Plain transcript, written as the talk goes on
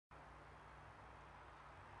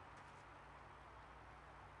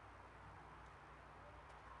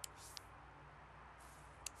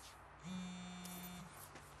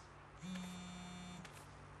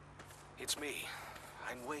It's me.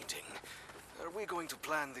 I'm waiting. Are we going to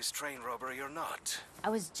plan this train robbery or not?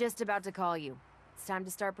 I was just about to call you. It's time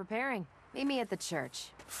to start preparing. Meet me at the church.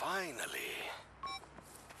 Finally.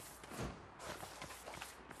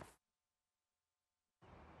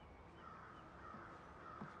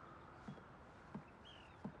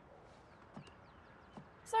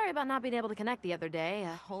 Sorry about not being able to connect the other day.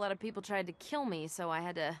 A whole lot of people tried to kill me, so I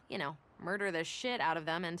had to, murder the shit out of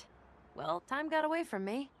them and... well, time got away from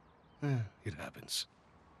me. It happens.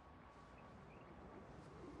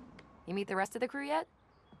 You meet the rest of the crew yet?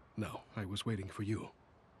 No, I was waiting for you.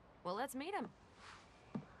 Well, let's meet him.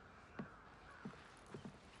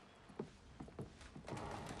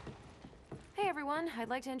 Hey everyone, I'd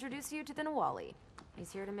like to introduce you to the Nawali.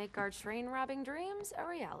 He's here to make our train-robbing dreams a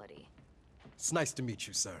reality. It's nice to meet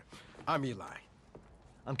you, sir. I'm Eli.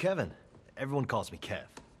 I'm Kevin. Everyone calls me Kev.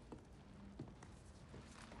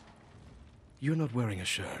 You're not wearing a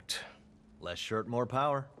shirt. Less shirt, more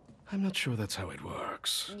power. I'm not sure that's how it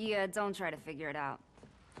works. Yeah, don't try to figure it out.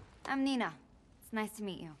 I'm Nina. It's nice to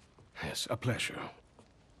meet you. Yes, a pleasure.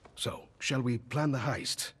 So, shall we plan the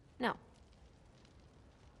heist? No.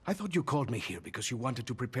 I thought you called me here because you wanted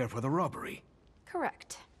to prepare for the robbery.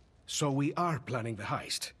 Correct. So we are planning the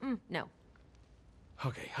heist? No.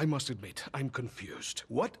 Okay, I must admit, I'm confused.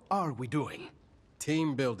 What are we doing?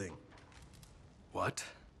 Team building. What?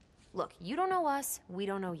 Look, you don't know us, we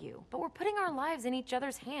don't know you. But we're putting our lives in each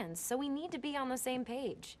other's hands, so we need to be on the same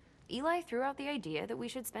page. Eli threw out the idea that we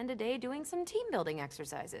should spend a day doing some team-building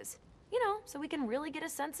exercises. So we can really get a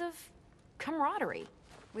sense of camaraderie.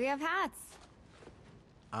 We have hats.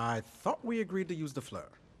 I thought we agreed to use the fleur.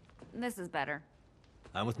 This is better.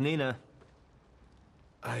 I'm with Nina.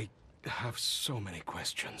 I have so many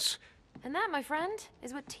questions. And that, my friend,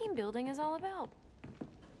 is what team building is all about.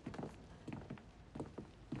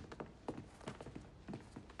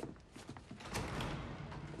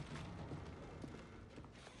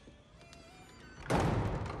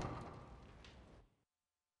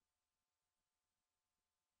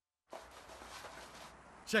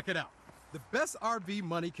 Check it out. The best RV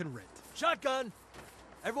money can rent. Shotgun!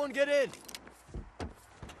 Everyone get in!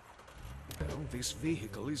 Well, this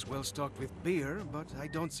vehicle is well stocked with beer, but I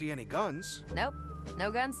don't see any guns. Nope,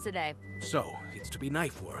 no guns today. So, it's to be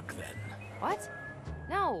knife work then. What?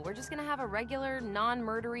 No, we're just gonna have a regular,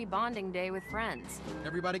 non-murdery bonding day with friends.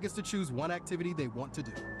 Everybody gets to choose one activity they want to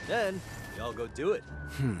do. Then, we all go do it.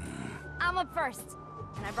 I'm up first.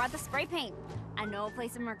 And I brought the spray paint. I know a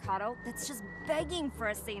place in Mercado that's just begging for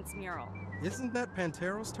a Saints mural. Isn't that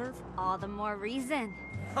Pantero's turf? All the more reason.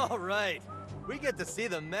 All right. We get to see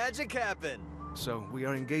the magic happen. So, we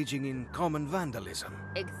are engaging in common vandalism.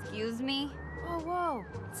 Excuse me? Whoa, whoa.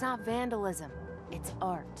 It's not vandalism. It's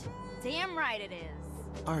art. Damn right it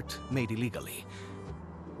is. Art made illegally.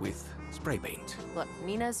 With spray paint. Look,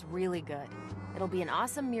 Nina's really good. It'll be an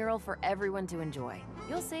awesome mural for everyone to enjoy.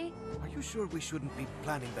 You'll see. Are you sure we shouldn't be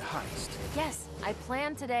planning the heist? Yes, I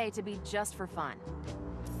planned today to be just for fun.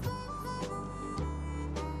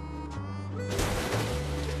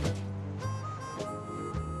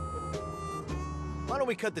 Why don't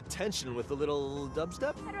we cut the tension with a little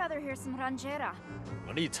dubstep? I'd rather hear some ranchera.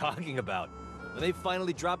 What are you talking about? When they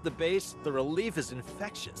finally drop the bass, the relief is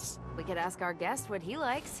infectious. We could ask our guest what he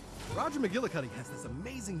likes. Roger McGillicuddy has this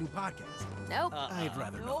amazing new podcast. Nope. I'd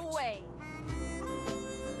rather No not. way.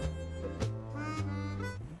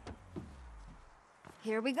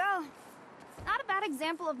 Here we go. Not a bad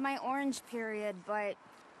example of my orange period, but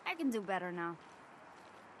I can do better now.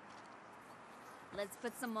 Let's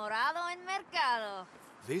put some morado in mercado.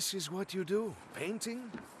 This is what you do? Painting?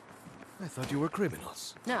 I thought you were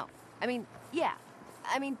criminals. No. Yeah.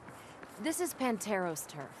 This is Pantero's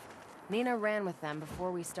turf. Nina ran with them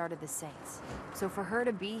before we started the Saints. So for her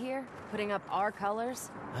to be here, putting up our colors...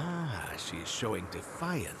 Ah, she's showing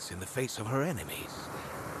defiance in the face of her enemies.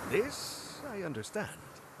 This, I understand.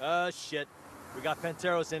 Shit. We got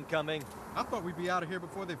Panteros incoming. I thought we'd be out of here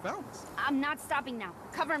before they found us. I'm not stopping now.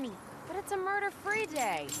 Cover me. But it's a murder-free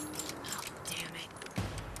day. Oh, damn it.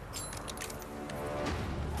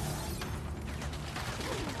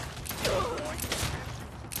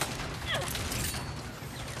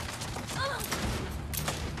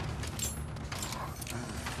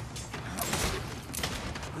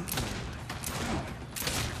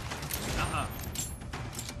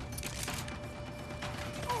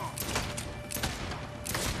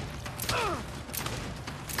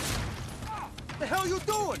 The hell you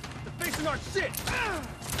doing? They're facing our shit!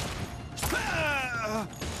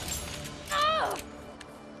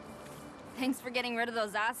 Thanks for getting rid of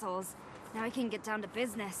those assholes. Now I can get down to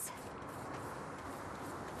business.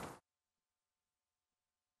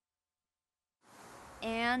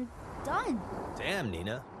 and done. Damn,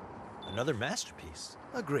 Nina. Another masterpiece.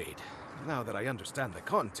 Agreed. Now that I understand the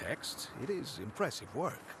context, it is impressive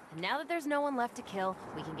work. And now that there's no one left to kill,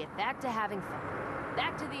 we can get back to having fun.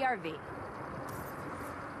 Back to the RV.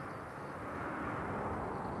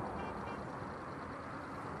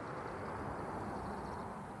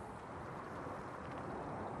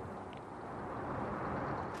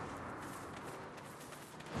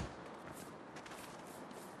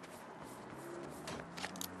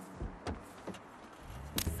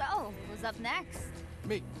 So, who's up next?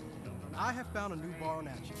 Me. I have found a new bar on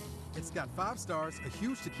Action. It's got 5 stars, a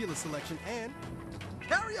huge tequila selection, and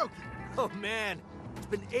karaoke. Oh man, it's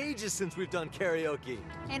been ages since we've done karaoke.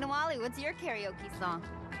 Hey, Nawali, what's your karaoke song?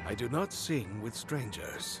 I do not sing with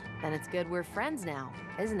strangers. Then it's good we're friends now,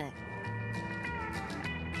 isn't it?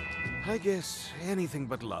 I guess anything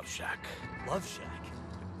but Love Shack. Love Shack?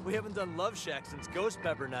 We haven't done Love Shack since Ghost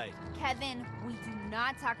Pepper Night. Kevin, we do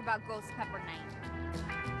not talk about Ghost Pepper Night.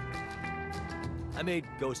 I made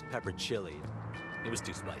Ghost Pepper chili. It was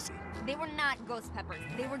too spicy. They were not ghost peppers.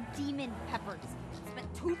 They were demon peppers.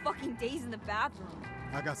 Spent 2 fucking days in the bathroom.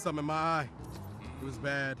 I got something in my eye. It was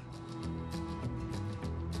bad.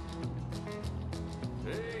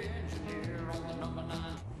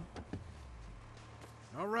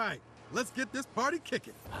 All right, let's get this party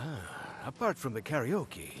kicking. Apart from the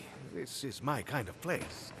karaoke, this is my kind of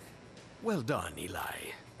place. Well done,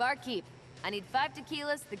 Eli. Barkeep, I need 5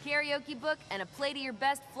 tequilas, the karaoke book, and a plate of your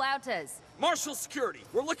best flautas. Marshal security,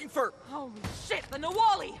 we're looking for... Holy shit, the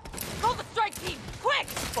Nawali! Call the strike team, quick!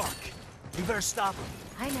 Fuck! You better stop him.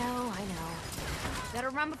 I know. Better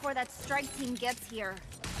run before that strike team gets here.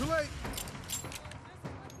 Too late.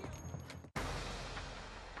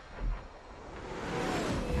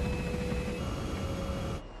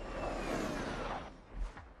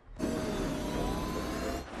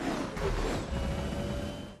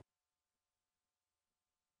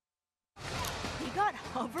 They got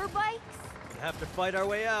hover bikes? We'll have to fight our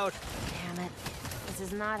way out. Damn it. This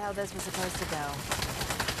is not how this was supposed to go.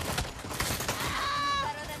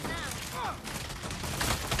 Better than that.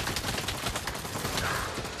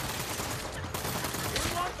 We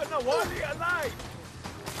want the Nawali alive!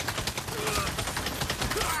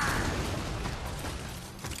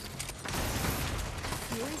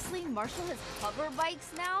 Seriously? Marshall has hover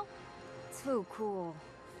bikes now? Too cool.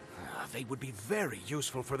 They would be very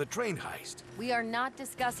useful for the train heist. We are not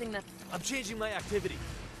discussing the... I'm changing my activity.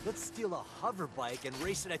 Let's steal a hover bike and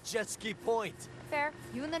race it at Jet Ski Point. Fair.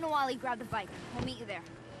 You and the Nawali grab the bike. We'll meet you there.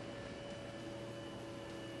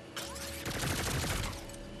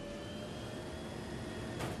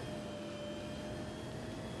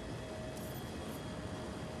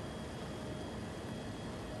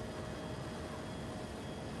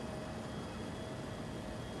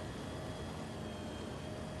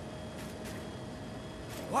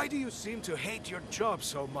 Why do you seem to hate your job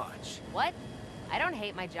so much? What? I don't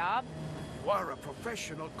hate my job. You are a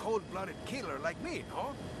professional, cold-blooded killer like me,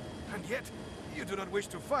 no? And yet, you do not wish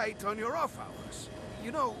to fight on your off hours.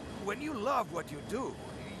 You know, when you love what you do,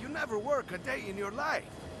 you never work a day in your life.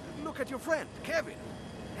 Look at your friend, Kevin.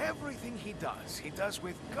 Everything he does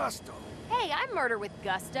with gusto. Hey, I murder with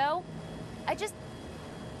gusto. I just...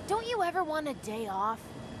 Don't you ever want a day off?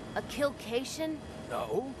 A killcation?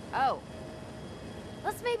 No? Oh.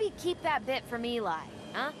 Let's maybe keep that bit from Eli,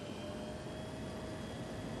 huh?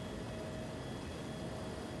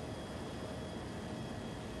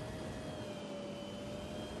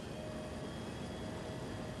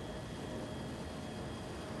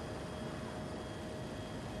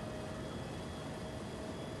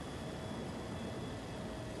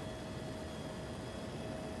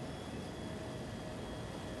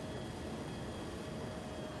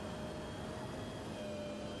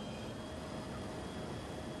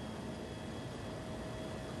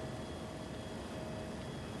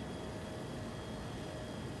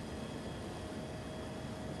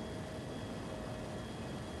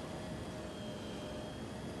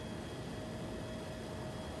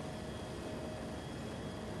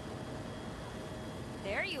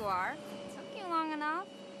 There you are. Took you long enough.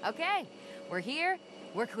 Okay, we're here,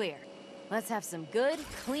 we're clear. Let's have some good,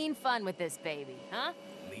 clean fun with this baby, huh?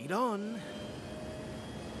 Lead on.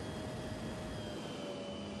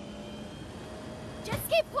 Jet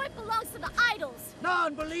Ski Point belongs to the idols.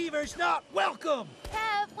 Non-believers not welcome!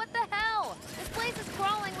 Kev, what the hell? This place is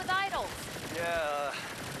crawling with idols. Yeah,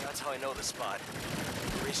 that's how I know the spot.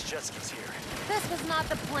 Race jet skis here. This was not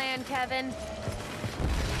the plan, Kevin.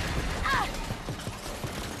 Ah!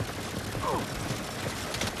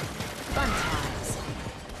 Fun times.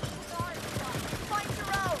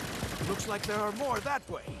 Looks like there are more that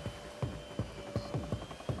way.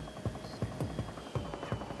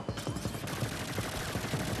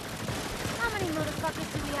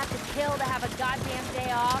 you have to kill to have a goddamn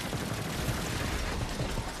day off?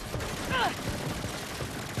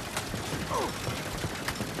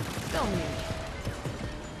 Still me.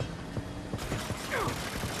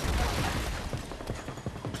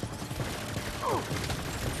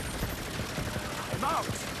 I'm out.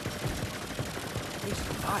 This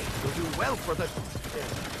fight will do well for the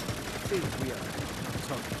thing we are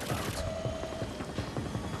talking about.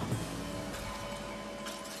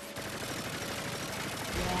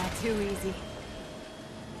 Yeah, too easy.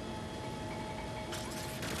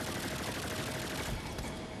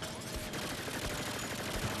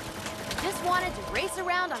 Just wanted to race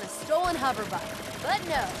around on a stolen hoverbike. But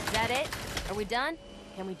no, is that it? Are we done?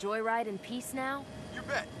 Can we joyride in peace now? You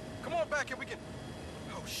bet. Come on back and we can...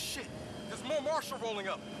 Oh, shit. There's more Marshall rolling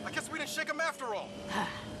up. I guess we didn't shake him after all.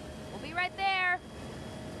 We'll be right there.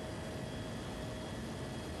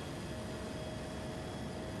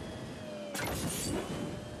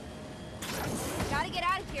 Gotta get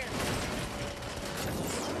out of here.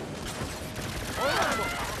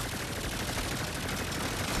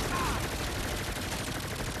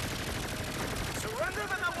 Surrender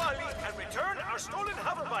the Nawali and return our stolen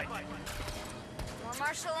hoverbike. More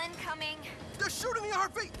Marshall incoming. They're shooting the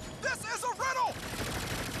RV! This is a riddle!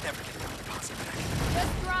 Never get my deposit back.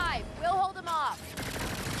 Just drive. We'll hold them off.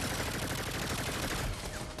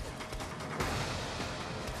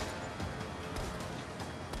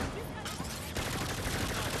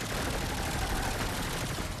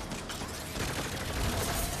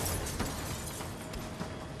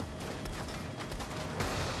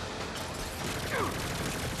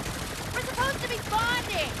 We're supposed to be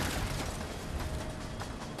bonding!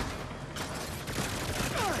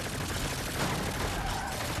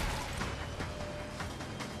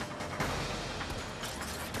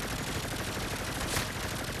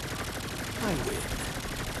 I win.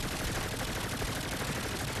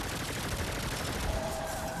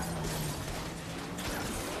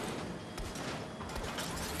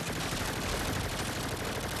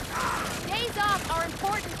 Days off are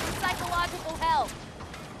important for psychological health.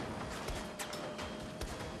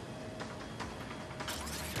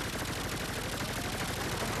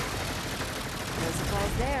 No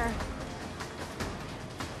surprise there.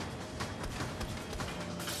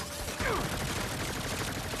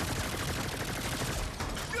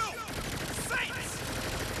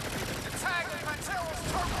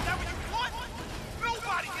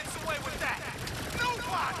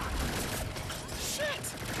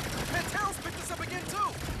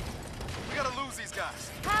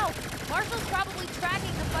 How? Marshall's probably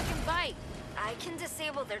tracking the fucking bike. I can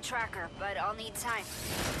disable their tracker, but I'll need time.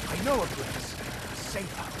 I know a place, a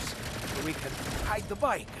safe house, where we can hide the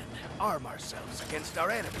bike and arm ourselves against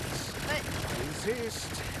our enemies. But I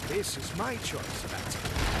insist, this is my choice of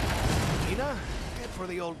activity. Tina, head for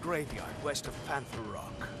the old graveyard west of Panther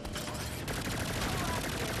Rock.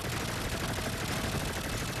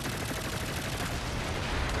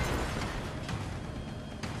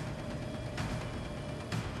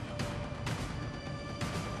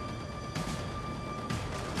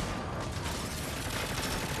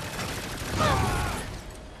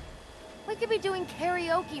 we could be doing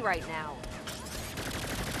karaoke right now.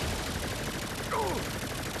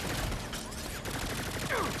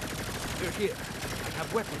 They're here. I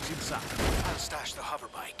have weapons inside. I'll stash the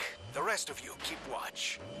hoverbike. The rest of you keep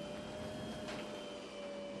watch.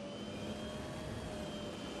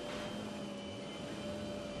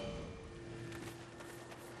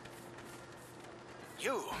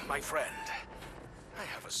 You, my friend. I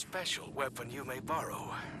have a special weapon you may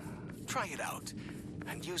borrow. Try it out,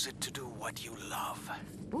 and use it to do what you love.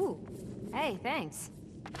 Ooh. Hey, thanks.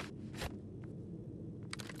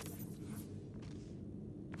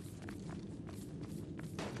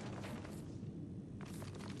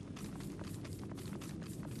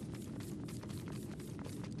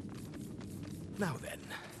 Now then,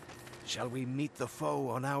 shall we meet the foe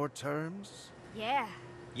on our terms? Yeah.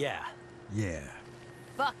 Yeah. Yeah.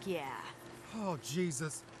 Fuck yeah. Oh,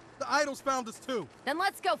 Jesus. The idols found us too. Then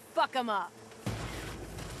let's go fuck them up.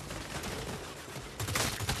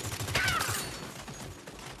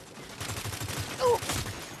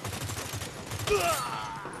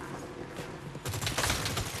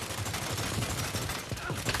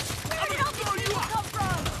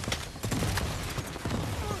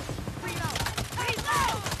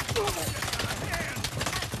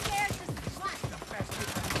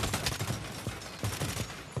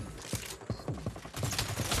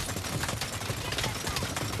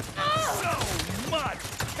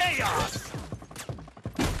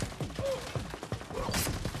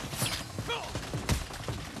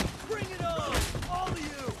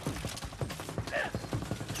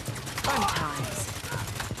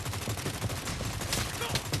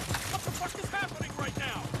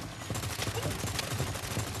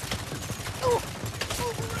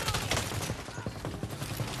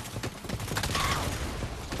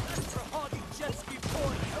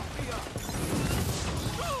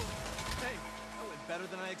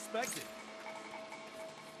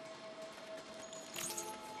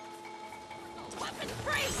 Weapon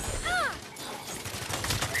free! Ah!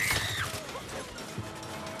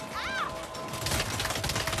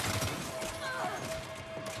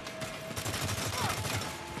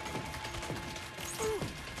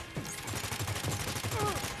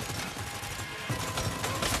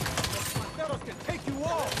 Shadows can take you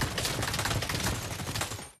all!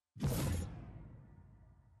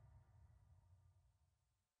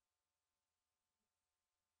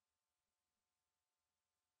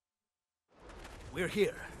 We're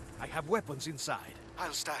here. I have weapons inside.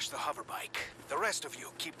 I'll stash the hoverbike. The rest of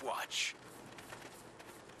you keep watch.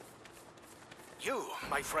 You,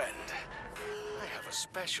 my friend, I have a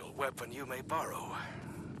special weapon you may borrow.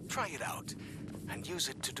 Try it out, and use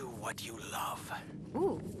it to do what you love.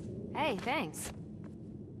 Ooh. Hey, thanks.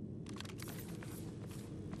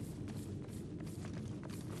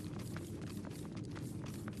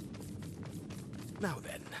 Now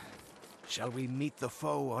then, shall we meet the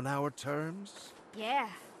foe on our terms? Yeah.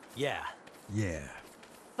 Yeah. Yeah.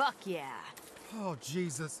 Fuck yeah. Oh,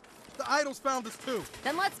 Jesus. The idols found us too.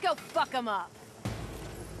 Then let's go fuck them up.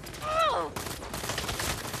 Oh!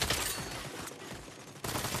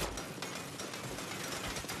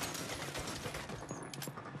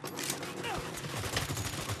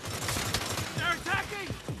 They're attacking!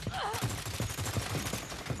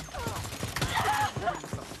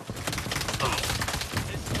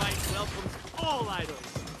 This fight welcomes all idols.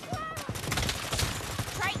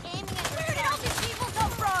 Try aiming at where did all these people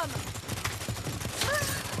come from?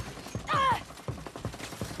 Ah!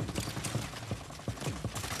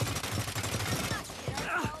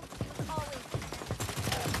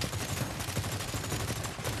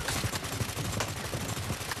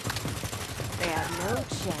 They have no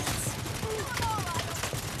chance.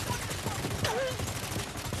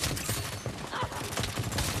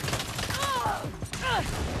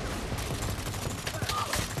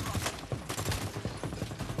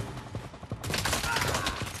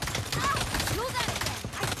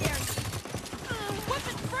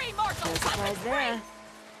 No surprise there.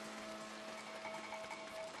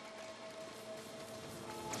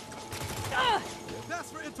 That's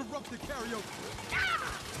for interrupted karaoke.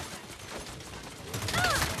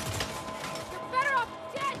 You're better off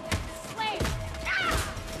dead than slave! Ah!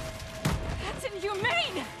 That's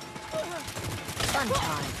inhumane! Fun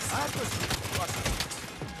times.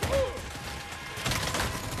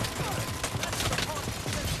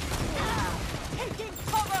 Taking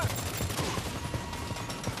cover!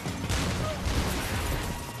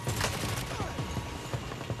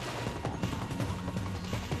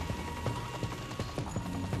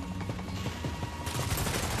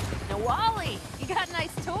 Now, Wally, you got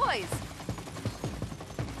nice toys.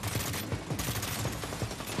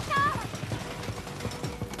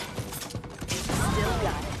 Still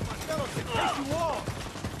got it. Shadows can take you all!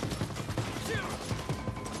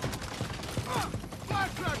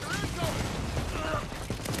 Firecracker incoming!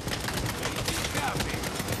 Copy.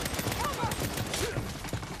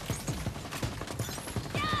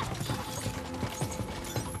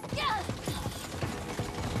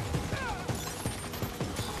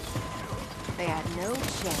 They had no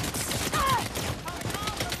chance.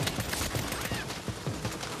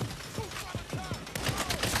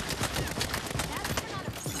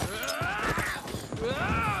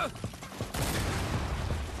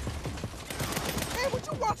 Hey, would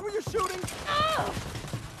you watch where you're shooting?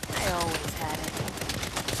 I always had it.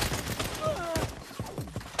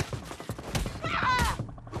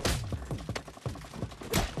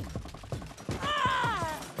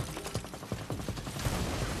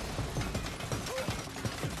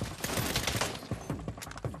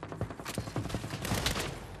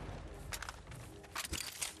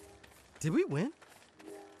 Did we win?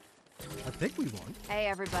 I think we won. Hey,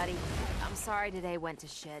 everybody. I'm sorry today went to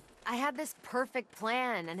shit. I had this perfect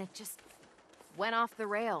plan, and it just went off the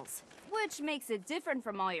rails. Which makes it different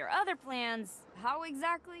from all your other plans. How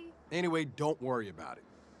exactly? Anyway, don't worry about it.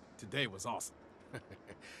 Today was awesome.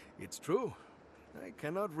 It's true. I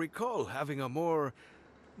cannot recall having a more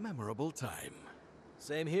memorable time.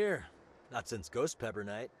 Same here. Not since Ghost Pepper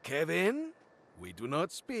Night. Kevin, we do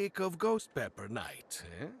not speak of Ghost Pepper Night,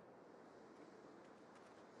 eh?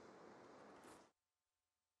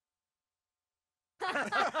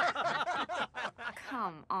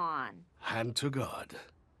 Come on. Hand to God.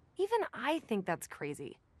 Even I think that's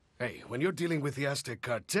crazy. Hey, when you're dealing with the Aztec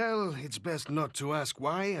cartel, it's best not to ask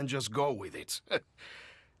why and just go with it.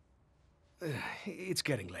 It's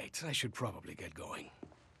getting late. I should probably get going.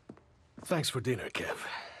 Thanks for dinner, Kev.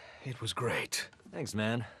 It was great. Thanks,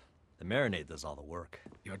 man. The marinade does all the work.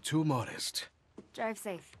 You're too modest. Drive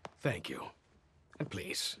safe. Thank you. And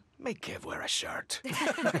please, make Kev wear a shirt.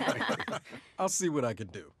 I'll see what I can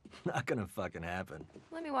do. Not gonna fucking happen.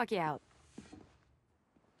 Let me walk you out.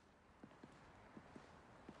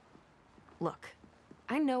 Look,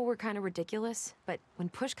 I know we're kind of ridiculous, but when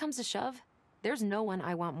push comes to shove, there's no one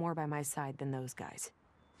I want more by my side than those guys.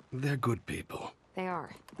 They're good people. They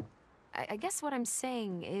are. I guess what I'm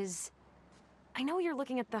saying is, I know you're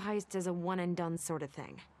looking at the heist as a one-and-done sort of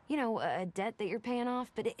thing. You know, a debt that you're paying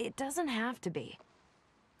off, but it doesn't have to be.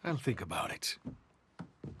 I'll think about it.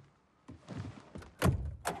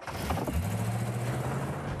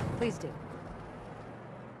 Please do.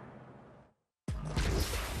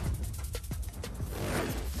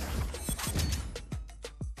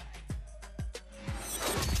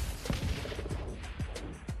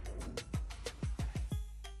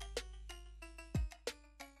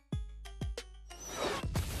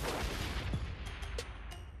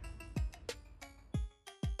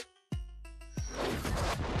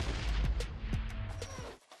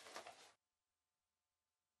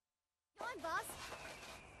 Come on, boss.